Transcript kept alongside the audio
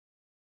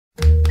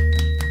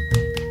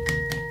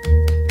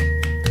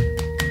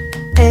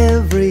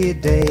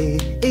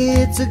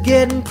It's a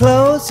getting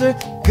closer,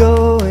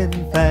 going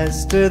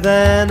faster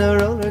than a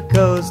roller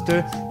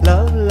coaster.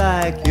 Love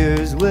like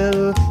yours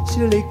will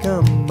surely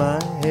come my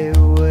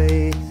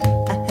way.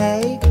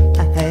 Hey,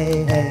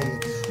 hey, hey.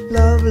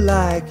 Love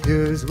like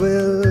yours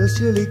will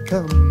surely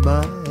come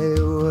my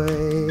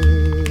way.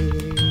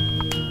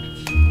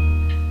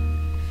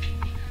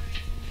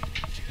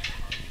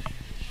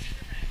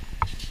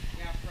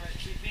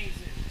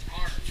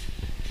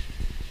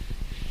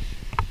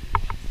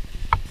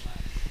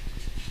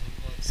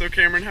 So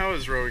Cameron, how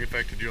has rowing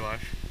affected your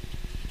life?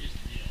 Here's the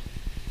deal.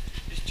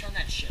 Just turn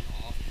that shit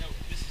off. No,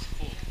 this is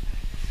cool.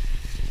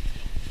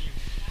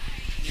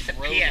 You've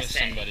rowed with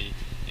somebody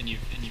and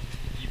you've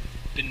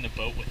been in a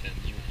boat with them.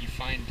 You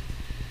find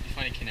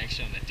a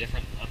connection on a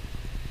different level.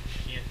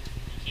 You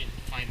can't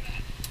find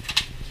that.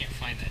 You can't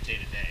find that day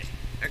to day.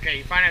 Okay,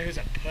 you find out who's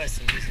a puss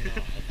and who's not.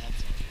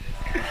 That's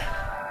what it is.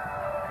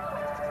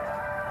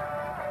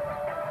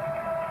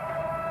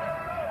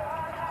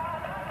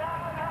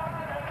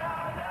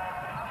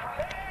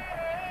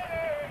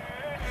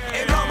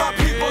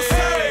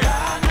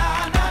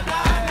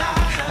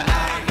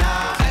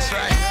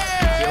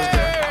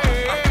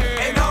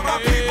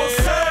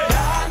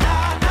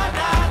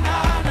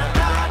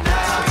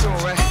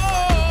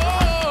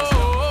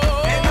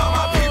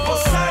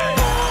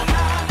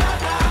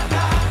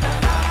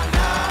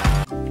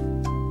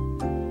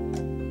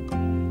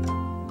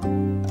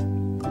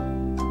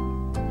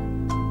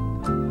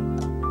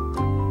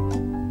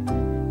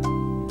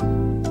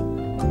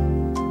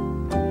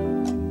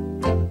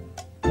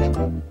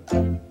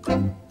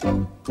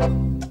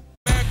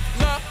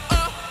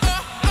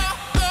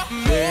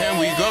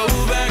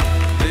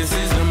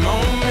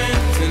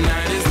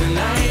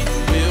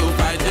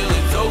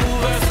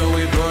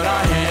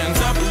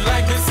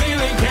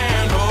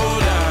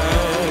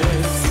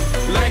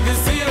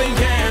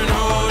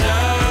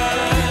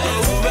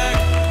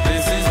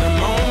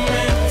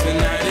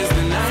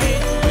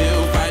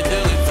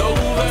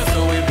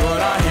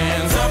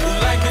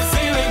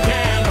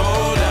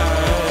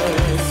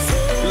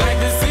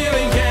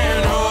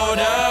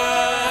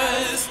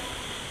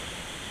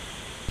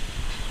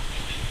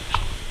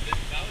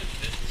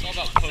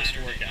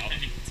 Post-workout.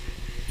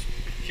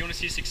 If you want to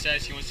see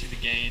success, you want to see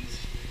the gains,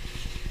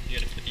 you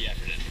got to put the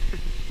effort in.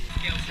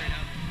 Scale straight up.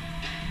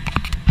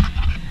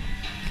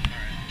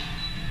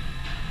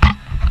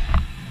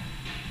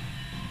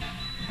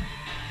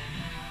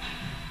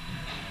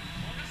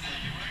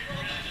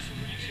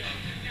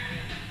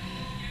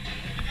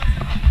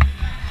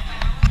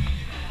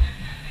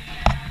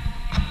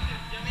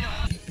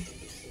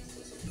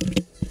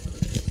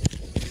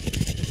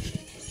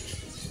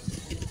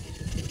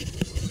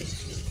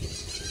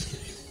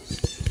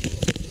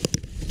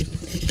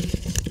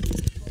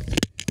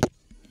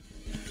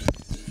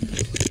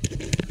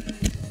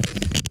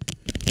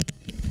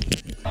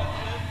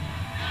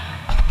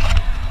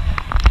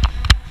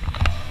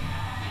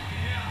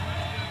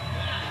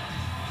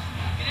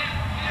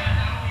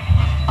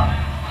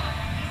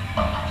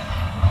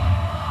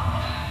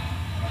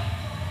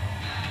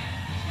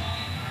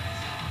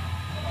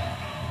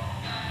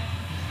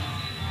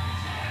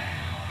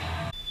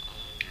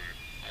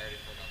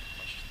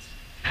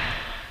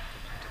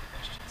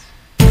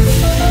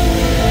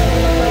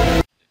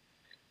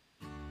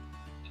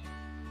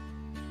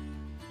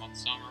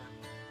 Summer,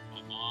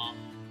 my mom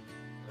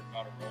heard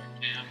about a rowing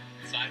camp,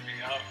 signed me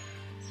up.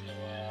 So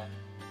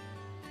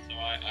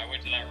I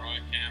went to that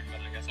rowing camp,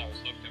 and I guess I was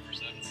hooked ever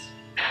since.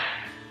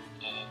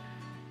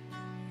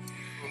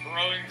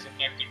 Rowing's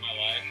affected my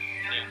life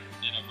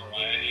in a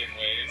variety of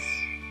ways.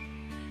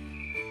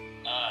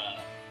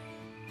 I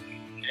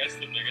guess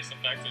the biggest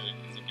effect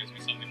is it gives me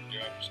something to do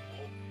after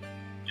school,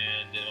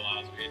 and it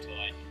allows me to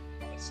like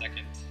have a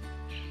second,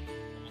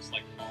 almost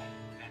like home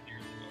down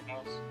here in the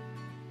boathouse.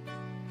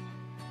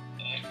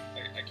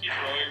 I keep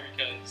rowing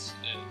because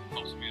it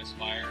helps me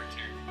aspire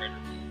to greater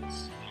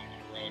goals when I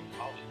want to row in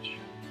college.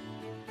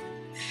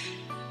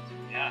 So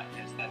yeah, I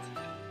guess that's it.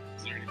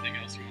 Is there anything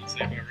else you want to say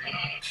about rowing?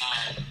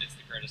 It's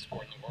the greatest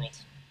sport in the world.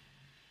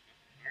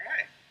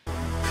 Alright.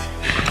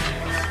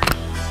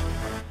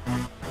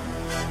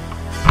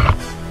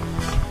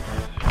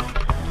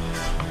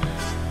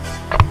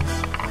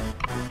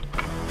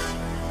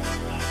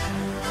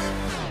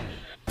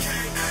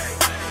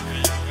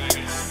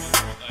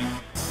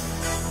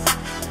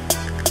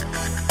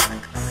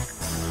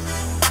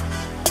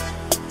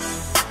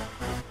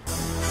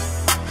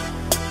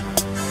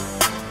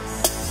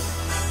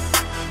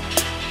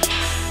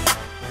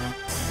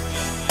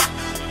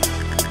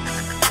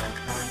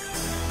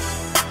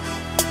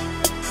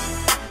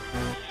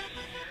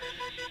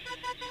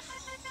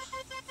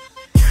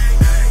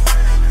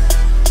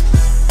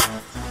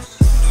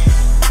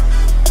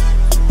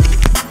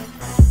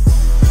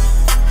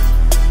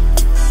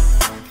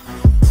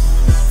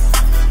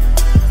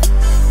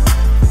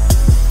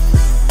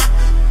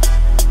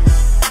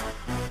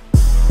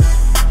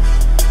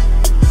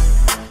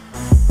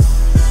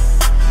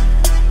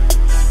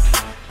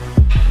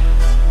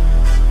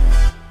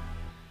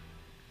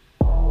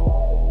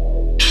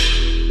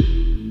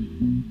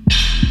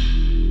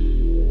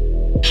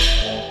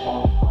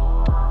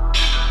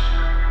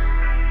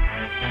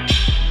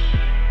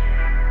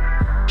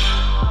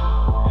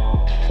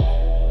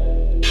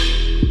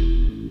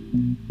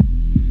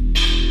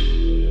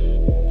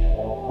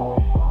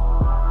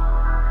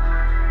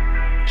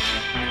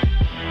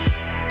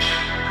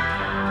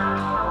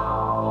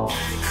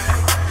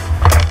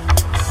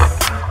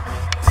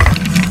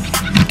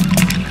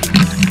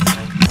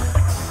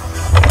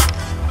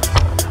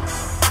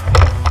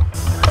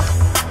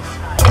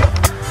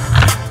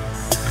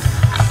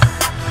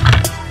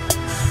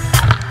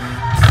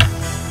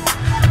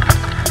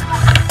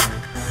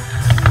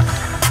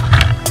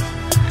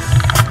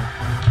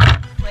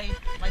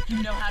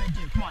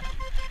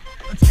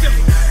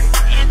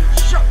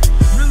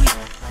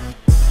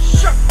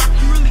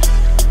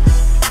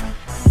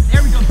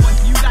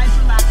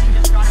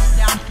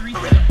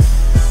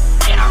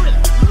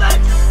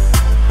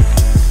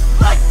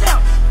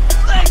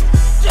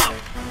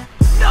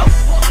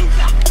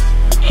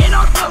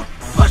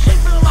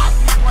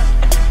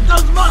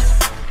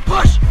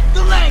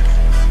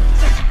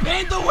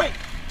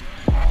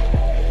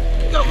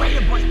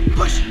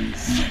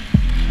 sit,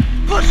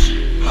 push,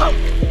 ho.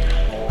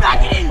 Back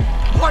it in,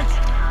 boys.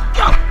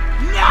 Go,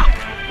 now.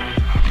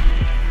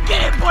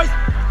 Get it, boys.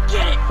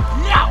 Get it,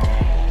 now.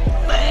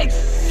 Legs,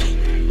 sit.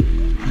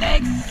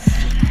 Legs,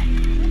 sit.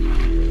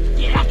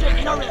 Get after it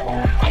in a rhythm.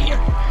 Right here.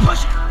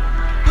 Push it.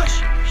 Push,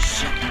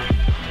 shut.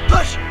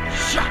 Push,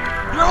 shut.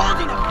 You're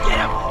holding him. Get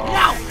him,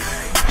 now.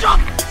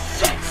 Jump,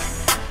 sit.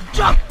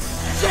 Jump,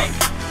 sit.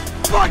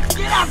 Boys,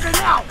 get after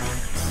now.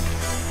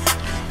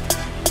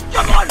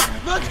 Come on,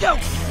 let's go.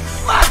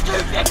 Last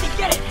 250,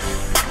 get it.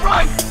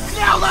 Right,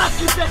 now last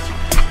 250.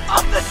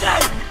 Up the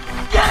tape.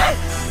 Get it,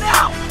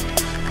 now.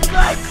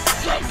 Legs,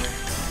 sit.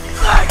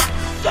 Legs,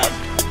 sit.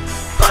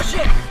 Push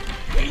it.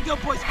 There you go,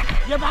 boys.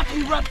 You're about to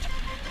erupt.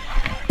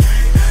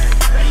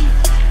 Ready?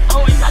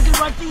 Oh, you guys are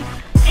erupting.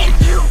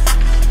 Into.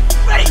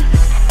 Ready?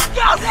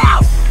 Go now.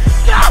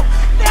 Go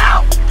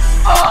now.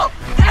 Oh,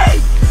 hey.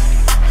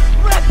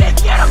 Rip it,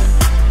 get him.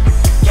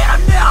 Get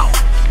him now.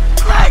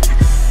 Legs,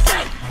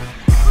 sit.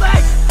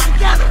 Legs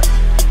together.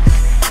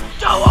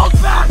 Don't hold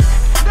back.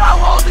 No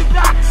holding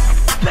back.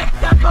 Pick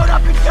that boat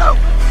up and go.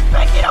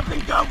 Pick it up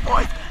and go,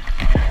 boys.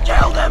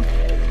 Kill them.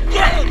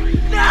 Get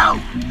it now.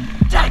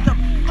 Take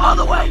them all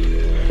the way.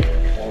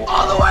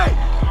 All the way.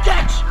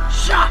 Catch.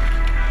 Shot.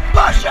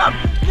 Push up.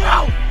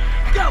 Now.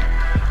 Go.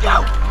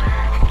 Go.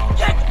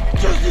 Get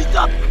juices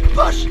up.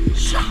 Push.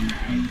 Shot.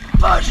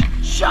 Push.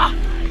 Shot.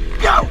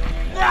 Go.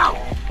 Now.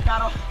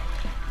 Battle.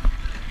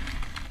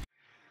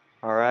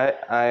 All right,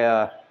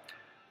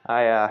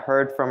 I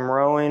heard from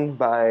rowing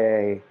by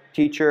a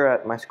teacher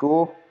at my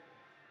school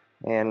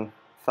and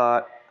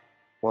thought,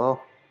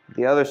 well,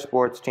 the other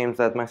sports teams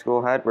that my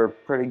school had were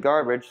pretty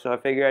garbage, so I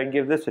figured I'd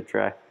give this a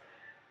try.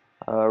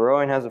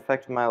 Rowing has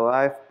affected my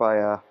life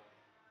by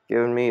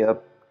giving me a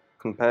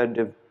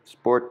competitive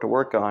sport to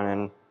work on,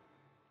 and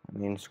I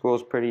mean,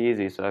 school's pretty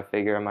easy, so I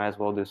figure I might as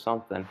well do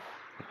something.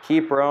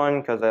 Keep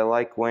rowing because I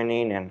like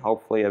winning, and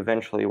hopefully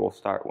eventually we'll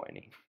start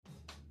winning.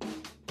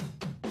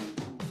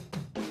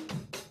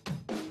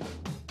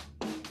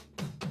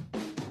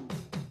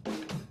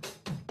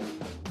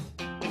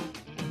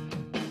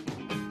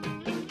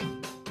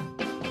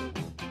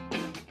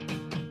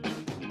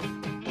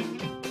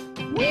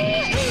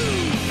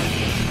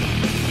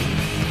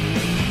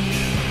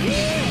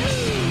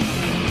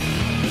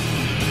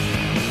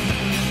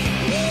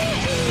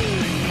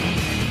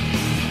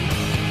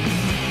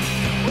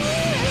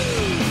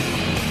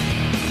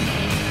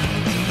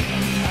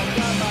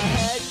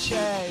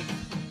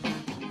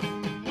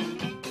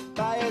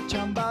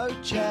 Jumbo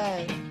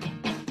check.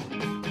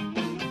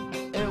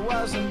 It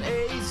wasn't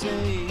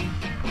easy,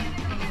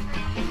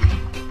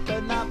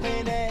 but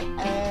nothing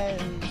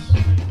is.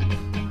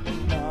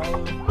 No.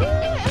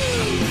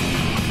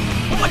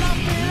 What?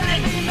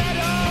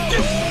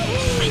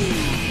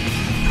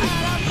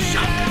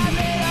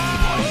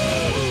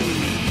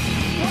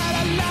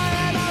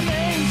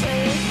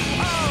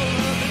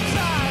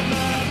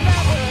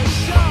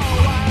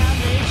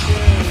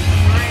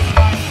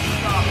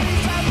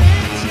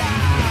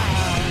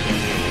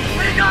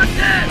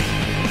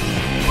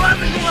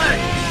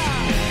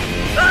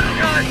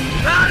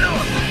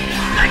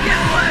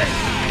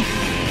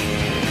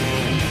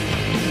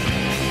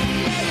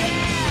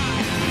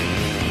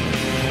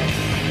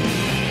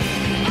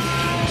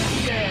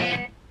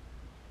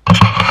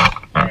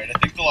 Alright, I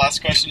think the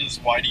last question is,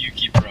 why do you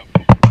keep rowing?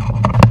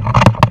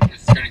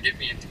 This is going to get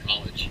me into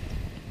college.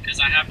 Because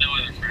I have no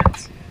other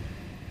friends.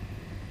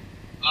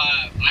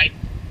 I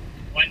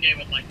one day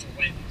would like to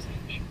win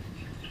something.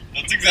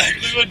 That's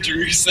exactly what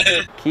Drew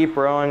said. Keep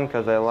rowing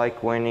because I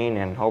like winning,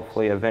 and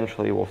hopefully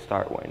eventually we'll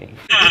start winning.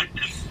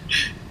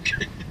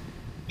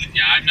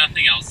 Yeah, I have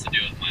nothing else to do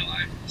with my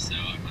life, so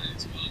I might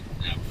as well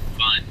have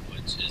fun,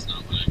 which is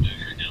not what I'm doing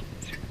right now.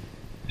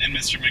 And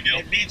Mr. McGill?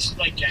 It beats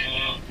like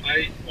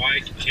Why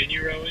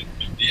continue rowing?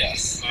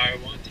 Yes. I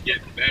want to get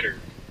better.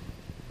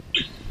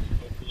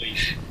 Hopefully.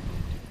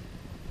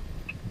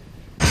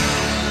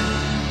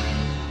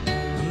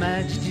 Her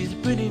Majesty's a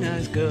pretty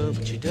nice girl,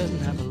 but she doesn't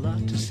have a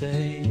lot to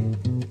say.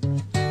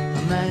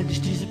 Her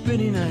Majesty's a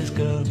pretty nice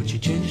girl, but she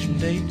changes from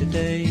day to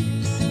day.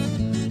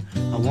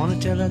 I wanna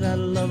tell her that I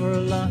love her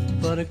a lot,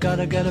 but I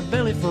gotta get a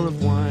belly full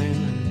of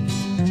wine.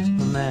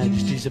 Her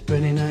Majesty's a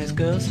pretty nice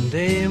girl,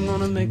 someday I'm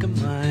gonna make her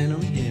mine,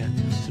 oh yeah,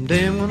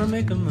 someday I'm gonna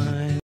make her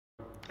mine.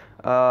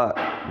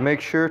 Make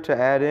sure to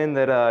add in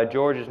that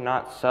George is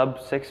not sub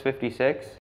 656.